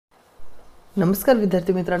नमस्कार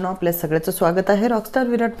विद्यार्थी मित्रांनो, आपल्या सगळ्यांचं स्वागत आहे रॉकस्टार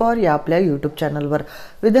विराट पॉवर या आपल्या यूट्यूब चॅनलवर।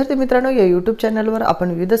 विद्यार्थी मित्रांनो, या यूट्यूब चॅनलवर आपण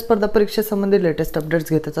विविध स्पर्धा परीक्षेसंबंधी लेटेस्ट अपडेट्स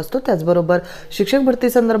घेतच असतो, त्याचबरोबर शिक्षक भरती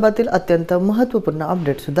संदर्भातील अत्यंत महत्त्वपूर्ण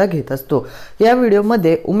अपडेट सुद्धा घेत असतो। या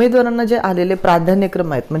व्हिडिओमध्ये उमेदवारांना जे आलेले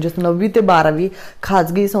प्राधान्यक्रम आहेत म्हणजे 9वी ते 12वी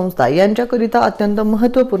खाजगी संस्था यांच्याकरिता अत्यंत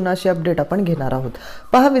महत्त्वपूर्ण अशी अपडेट आपण घेणार आहोत।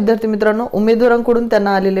 पहा विद्यार्थी मित्रांनो, उमेदवारांकडून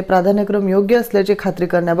त्यांना आलेले प्राधान्यक्रम योग्य असल्याची खात्री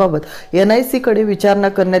करण्याबाबत NIC कडे विचारणा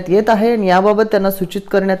करण्यात येत आहे आणि याबाबत त्यांना सूचित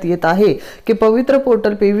करण्यात येत आहे की पवित्र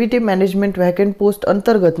portal PVT management vacant post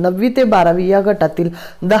अंतर्गत 9वी ते 12वी या गटातील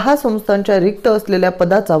 10 संस्थांच्या रिक्त असलेल्या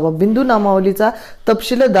पदाचा व बिंदू नामावलीचा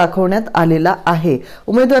तपशील दाखवण्यात आलेला आहे।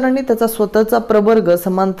 उमेदवारांनी त्याचा स्वतःचा प्रवर्ग,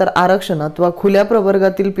 समांतर आरक्षण अथवा खुल्या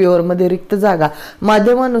प्रवर्गातील प्युअर मध्ये रिक्त जागा,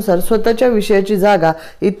 माध्यमानुसार स्वतःच्या विषयाची जागा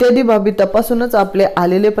इत्यादी बाबी तपासूनच आपले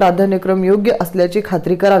आलेले प्राधान्यक्रम योग्य असल्याची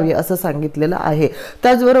खात्री करावी असं सांगितलेलं आहे।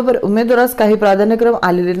 त्याचबरोबर उमेदवारास काही प्राधान्यक्रम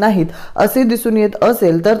आलेले नाहीत असे दिसून येत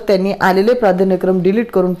असेल तर त्यांनी आलेले प्राधान्यक्रम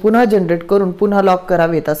डिलीट करून पुन्हा जनरेट करून पुन्हा लॉक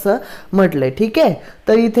करावेत असं म्हटलंय। ठीक आहे,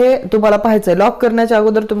 तर इथे तुम्हाला पाहायचंय, लॉक करण्याच्या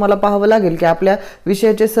अगोदर तुम्हाला पाहावं लागेल की आपल्या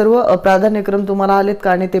विषयाचे सर्व प्राधान्यक्रम तुम्हाला आलेत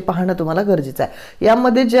का आणि ते पाहणं तुम्हाला गरजेचं आहे।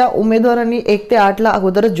 यामध्ये ज्या उमेदवारांनी 1 ते 8 ला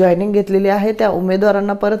अगोदरच जॉईनिंग घेतलेली आहे त्या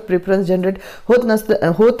उमेदवारांना परत प्रेफरन्स जनरेट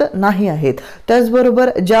होत नाही आहेत। त्याचबरोबर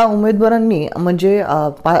ज्या उमेदवारांनी म्हणजे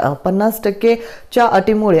 50% च्या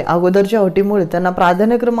अटीमुळे, अगोदरच्या अटीमुळे त्यांना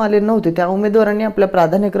प्राधान्यक्रम आले नव्हते त्या उमेदवारांनी आपल्या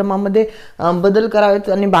प्राधान्यक्रमामध्ये बदल करावेत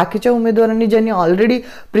आणि बाकीच्या उमेदवारांनी ज्यांनी ऑलरेडी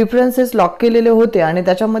प्रेफरन्सेस लॉक केलेले होते आणि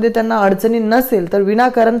त्याच्यामध्ये त्यांना अडचणी नसेल तर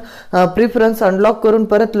विनाकारण प्रेफरन्स अनलॉक करून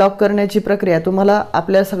परत लॉक करण्याची प्रक्रिया तुम्हाला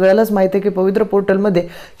आपल्या सगळ्यालाच माहिती आहे की पवित्र पोर्टलमध्ये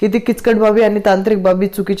किती किचकट बाबी आणि तांत्रिक बाबी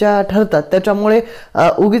चुकीच्या ठरतात। त्याच्यामुळे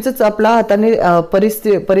उगीच आपला हाताने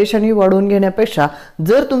परेशानी वाढवून घेण्यापेक्षा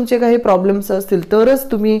जर तुमचे काही प्रॉब्लेम्स असतील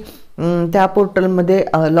तरच तुम्ही त्या पोर्टलमध्ये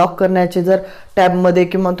लॉक करण्याचे जर टॅबमध्ये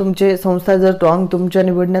किंवा तुमचे संस्था जर तुमच्या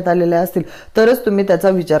निवडण्यात आलेल्या असतील तरच तुम्ही त्याचा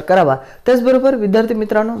विचार करावा। त्याचबरोबर विद्यार्थी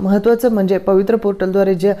मित्रांनो, महत्त्वाचं म्हणजे पवित्र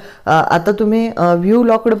पोर्टलद्वारे जे आता तुम्ही व्ह्यू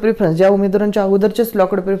लॉक्ड प्रेफरन्स ज्या उमेदवारांच्या अगोदरचेच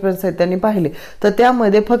लॉक्ड प्रेफरन्स आहेत त्यांनी पाहिले तर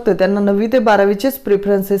त्यामध्ये फक्त त्यांना 9वी ते 12वीचेच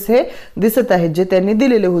प्रेफरन्सेस हे दिसत आहेत जे त्यांनी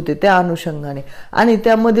दिलेले होते त्या अनुषंगाने, आणि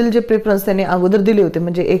त्यामधील जे प्रेफरन्स त्यांनी अगोदर दिले होते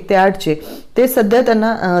म्हणजे 1 ते 8 चे ते सध्या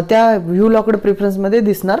त्यांना त्या व्ह्यू लॉक्ड प्रेफरन्समध्ये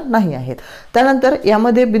दिसणार नाही आहेत। त्यानंतर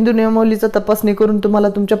यामध्ये बिंदू नियमावलीचा तपासणी करून तुम्हाला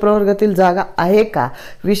तुमच्या प्रवर्गातील जागा आहे का,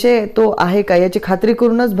 विषय तो आहे का याची खात्री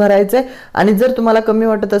करूनच भरायचे आणि जर तुम्हाला कमी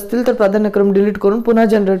वाटत असतील तर प्राधान्यक्रम डिलीट करून पुन्हा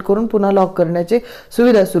जनरेट करून पुन्हा लॉक करण्याची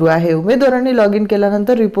सुविधा सुरू आहे। उमेदवारांनी लॉग इन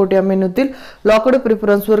केल्यानंतर रिपोर्ट या मेनूतील लॉक्ड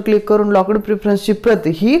प्रेफरन्सवर क्लिक करून लॉक्ड प्रेफरन्सची प्रत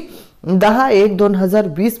ही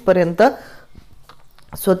 10/1/2020 पर्यंत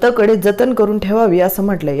स्वतःकडे जतन करून ठेवावी असं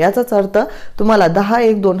म्हटलंय। याचाच अर्थ तुम्हाला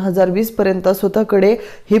 10/1/2020 पर्यंत स्वतःकडे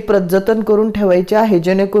ही प्रत जतन करून ठेवायची आहे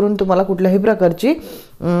जेणेकरून तुम्हाला कुठल्याही प्रकारची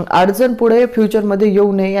अडचण पुढे फ्युचरमध्ये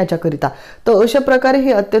येऊ नये याच्याकरिता। तर अशा प्रकारे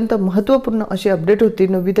ही अत्यंत महत्त्वपूर्ण अशी अपडेट होती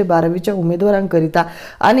 9वी ते 12वीच्या उमेदवारांकरिता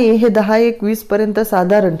आणि हे 10/1/20 पर्यंत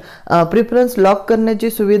साधारण प्रेफरन्स लॉक करण्याची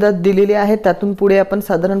सुविधा दिलेली आहे। त्यातून पुढे आपण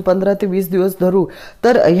साधारण 15 ते 20 दिवस धरू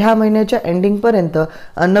तर ह्या महिन्याच्या एंडिंग पर्यंत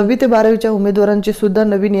 9वी ते 12वीच्या उमेदवारांची सुद्धा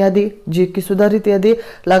नवीन यादी जी की सुधारित यादी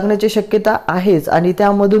लागण्याची शक्यता आहेच आणि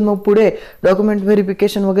त्यामधून मग पुढे डॉक्युमेंट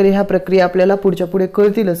व्हेरिफिकेशन वगैरे ह्या प्रक्रिया आपल्याला पुढच्या पुढे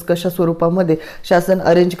कळतीलच कशा स्वरूपामध्ये शासन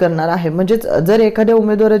अरेंज करणार आहे। म्हणजे जर एखाद्या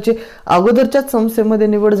उमेदवाराची अगोदरच्याच संस्थेमध्ये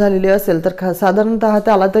निवड झालेली असेल तर साधारणतः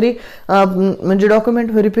त्याला तरी म्हणजे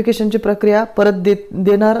डॉक्युमेंट व्हेरिफिकेशनची प्रक्रिया परत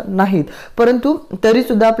देणार नाहीत, परंतु तरी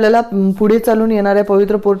सुद्धा आपल्याला पुढे चालून येणाऱ्या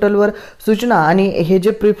पवित्र पोर्टलवर सूचना आणि हे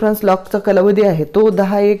जे प्रेफरन्स लॉकचा कालावधी आहे तो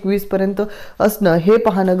 10/1/20 पर्यंत असणं हे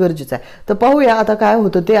पाहणं गरजेचं आहे। तर पाहूया आता काय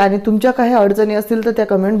होतं ते, आणि तुमच्या काही अडचणी असतील तर त्या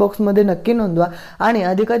कमेंट बॉक्समध्ये नक्की नोंदवा आणि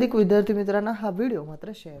अधिकाधिक विद्यार्थी मित्रांना हा व्हिडिओ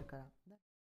मात्र शेअर करा।